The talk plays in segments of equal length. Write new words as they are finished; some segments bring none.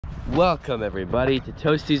Welcome everybody to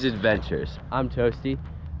Toasty's Adventures. I'm Toasty.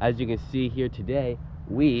 As you can see here today,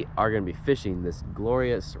 we are going to be fishing this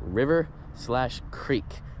glorious river slash creek.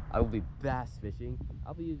 I will be bass fishing.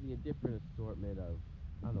 I'll be using a different assortment of,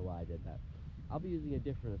 I don't know why I did that. I'll be using a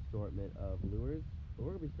different assortment of lures, but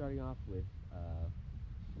we're going to be starting off with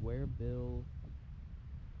square bill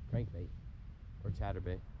crankbait or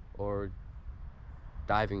chatterbait or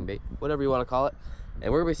diving bait, whatever you want to call it. And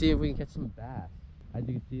we're going to see if we can catch some bass. As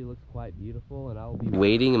you can see, it looks quite beautiful, and I'll be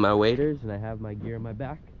wading in my waders, and I have my gear on my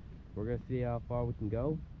back. We're going to see how far we can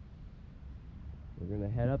go. We're going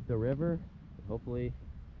to head up the river and hopefully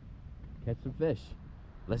catch some fish.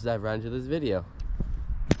 Let's dive right into this video.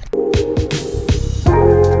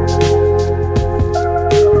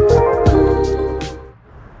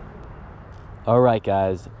 Alright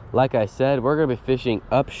guys, like I said, we're going to be fishing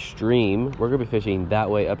upstream. We're going to be fishing that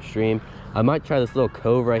way upstream. I might try this little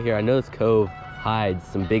cove right here. I know this cove hides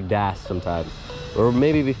some big bass sometimes. Or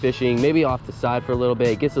maybe be fishing, maybe off the side for a little bit.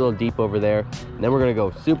 It gets a little deep over there. And then we're gonna go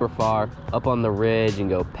super far up on the ridge and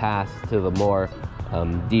go past to the more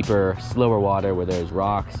deeper, slower water where there's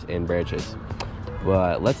rocks and branches.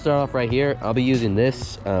 But let's start off right here. I'll be using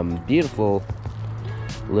this beautiful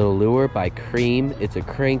little lure by Creme. It's a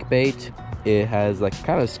crankbait. It has like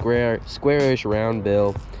kind of squarish round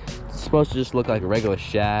bill. It's supposed to just look like a regular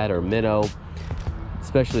shad or minnow.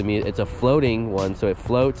 Especially me, it's a floating one, so it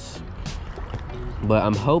floats. But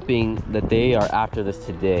I'm hoping that they are after this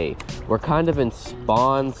today. We're kind of in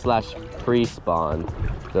spawn slash pre-spawn.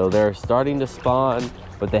 So they're starting to spawn,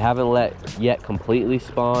 but they haven't yet completely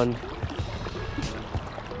spawn.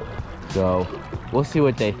 So we'll see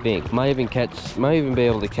what they think. Might even be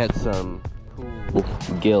able to catch some cool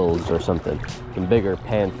gills or something. Some bigger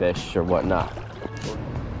panfish or whatnot.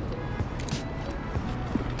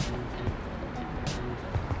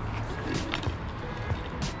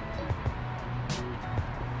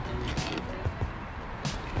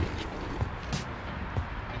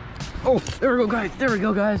 Oh, there we go guys, there we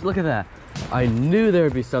go guys, look at that. I knew there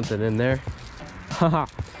would be something in there. Haha.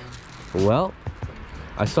 Well,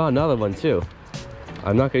 I saw another one too.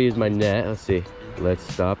 I'm not gonna use my net, let's see. Let's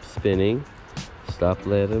stop spinning. Stop, don't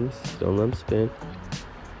let him spin.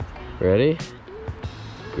 Ready?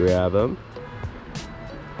 Grab him.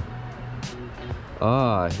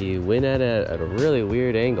 Ah, he went at it at a really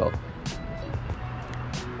weird angle.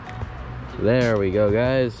 There we go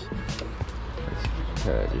guys.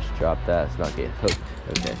 Just drop that, it's not getting hooked.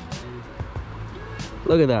 Okay.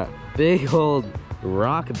 Look at that. Big old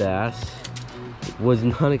rock bass. Was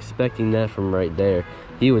not expecting that from right there.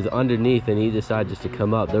 He was underneath and he decided just to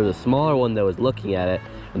come up. There was a smaller one that was looking at it,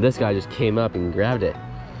 and this guy just came up and grabbed it.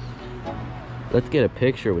 Let's get a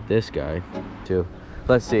picture with this guy too.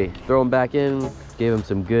 Let's see. Throw him back in, gave him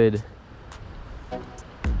some good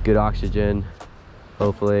oxygen.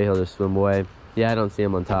 Hopefully he'll just swim away. Yeah, I don't see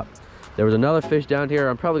him on top. There was another fish down here.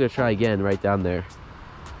 I'm probably gonna try again right down there.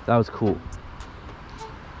 That was cool.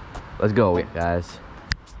 Let's go, guys.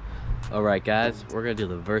 All right, guys, we're gonna do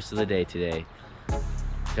the verse of the day today.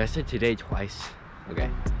 Did I say today twice? Okay.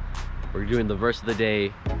 We're doing the verse of the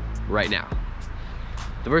day right now.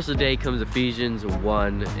 The verse of the day comes Ephesians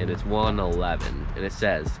 1, and it's 1:11, and it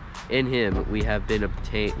says, "In him we have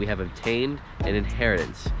obtained an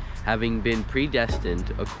inheritance, having been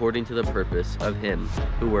predestined according to the purpose of him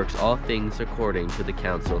who works all things according to the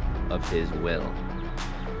counsel of his will."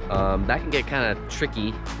 That can get kind of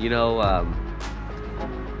tricky, you know.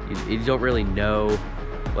 You don't really know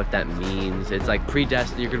what that means. It's like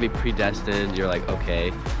predestined, you're gonna be predestined, you're like,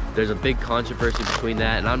 okay. There's a big controversy between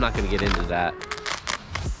that, and I'm not gonna get into that.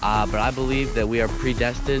 But I believe that we are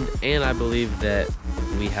predestined, and I believe that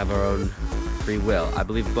we have our own free will. I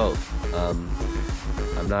believe both.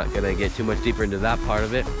 I'm not gonna get too much deeper into that part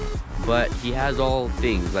of it, but he has all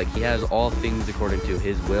things, like he has all things according to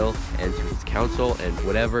his will and to his counsel, and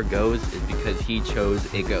whatever goes is because he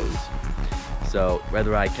chose it goes. So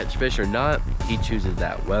whether I catch fish or not, he chooses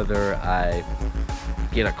that. Whether I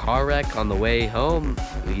get a car wreck on the way home,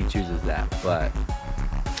 he chooses that. But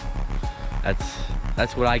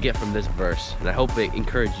that's what I get from this verse, and I hope it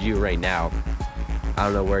encouraged you right now. I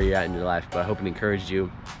don't know where you're at in your life, but I hope it encouraged you.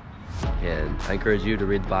 And I encourage you to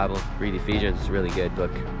read the Bible, read Ephesians. It's a really good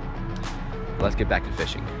book. Let's get back to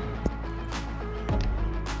fishing.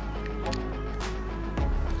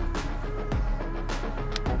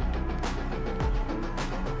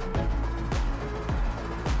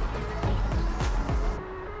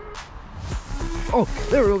 Oh,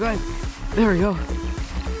 there we go, guys. There we go.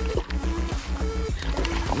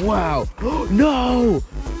 Wow. No!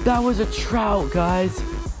 That was a trout, guys.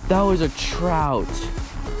 That was a trout.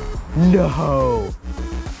 No.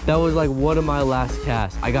 That was like one of my last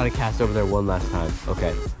casts. I gotta cast over there one last time.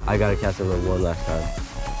 Okay, I gotta cast over there one last time.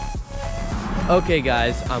 Okay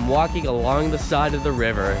guys, I'm walking along the side of the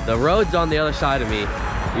river. The road's on the other side of me.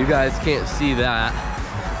 You guys can't see that.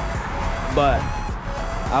 But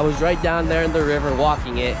I was right down there in the river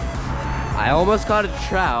walking it. I almost caught a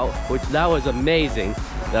trout, which that was amazing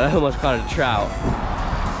that I almost caught a trout.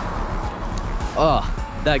 Oh,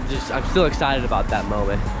 I'm still excited about that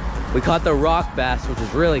moment. We caught the rock bass, which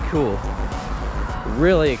is really cool.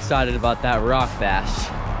 Really excited about that rock bass.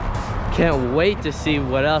 Can't wait to see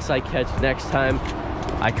what else I catch next time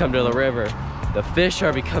I come to the river. The fish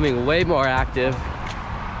are becoming way more active.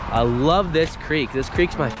 I love this creek. This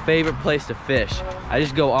creek's my favorite place to fish. I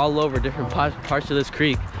just go all over different parts of this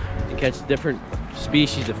creek to catch different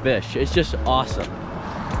species of fish. It's just awesome.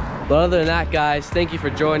 But other than that, guys, thank you for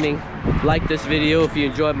joining. Like this video if you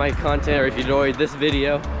enjoyed my content, or if you enjoyed this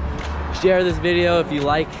video. Share this video if you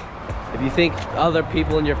like, if you think other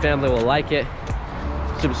people in your family will like it.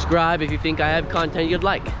 Subscribe if you think I have content you'd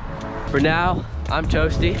like. For now, I'm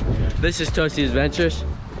Toasty. This is Toasty's Adventures,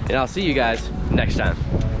 and I'll see you guys next time.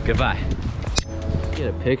 Goodbye. Get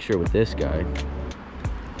a picture with this guy.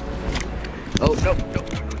 Oh, nope, nope,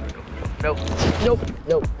 nope, nope,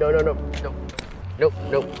 nope, no, no, no, nope. Nope,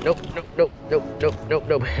 nope, nope, nope, nope, nope, nope, nope,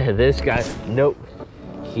 nope. This guy, nope.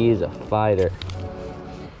 He's a fighter.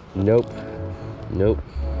 Nope. Nope.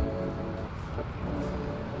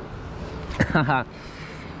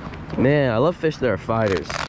 Man, I love fish that are fighters.